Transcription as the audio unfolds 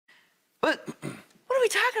But what are we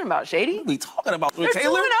talking about, Shady? What are we talking about, They're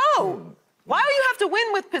Taylor? 2-0. Why do you have to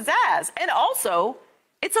win with pizzazz? And also,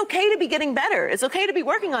 it's okay to be getting better. It's okay to be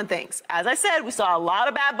working on things. As I said, we saw a lot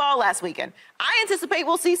of bad ball last weekend. I anticipate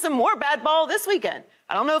we'll see some more bad ball this weekend.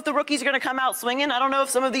 I don't know if the rookies are going to come out swinging. I don't know if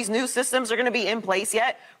some of these new systems are going to be in place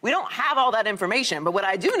yet. We don't have all that information. But what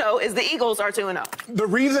I do know is the Eagles are 2-0. The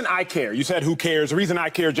reason I care, you said who cares. The reason I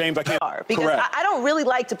care, James, I can't. Because I don't really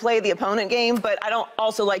like to play the opponent game, but I don't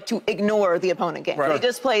also like to ignore the opponent game. Right. They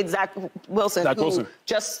just played Zach Wilson, who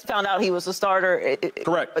just found out he was a starter.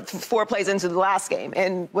 Correct. 4 plays into the last game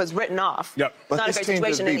and was written off. Yep. It's not a great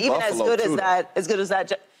situation. And even as good as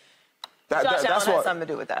that, Josh Allen has something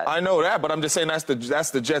to do with that. I know that, but I'm just saying that's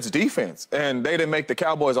the Jets' defense, and they didn't make the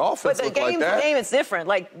Cowboys' offense look like that. But the game it's different.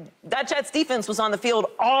 Like, that Jets defense was on the field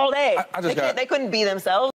all day. They couldn't be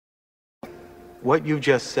themselves. What you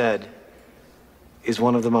just said is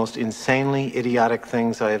one of the most insanely idiotic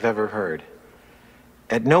things I have ever heard.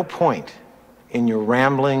 At no point in your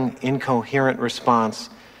rambling, incoherent response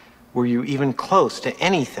were you even close to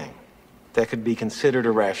anything that could be considered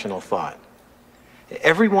a rational thought.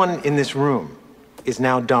 Everyone in this room is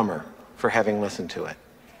now dumber for having listened to it.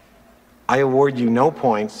 I award you no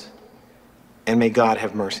points, and may God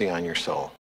have mercy on your soul.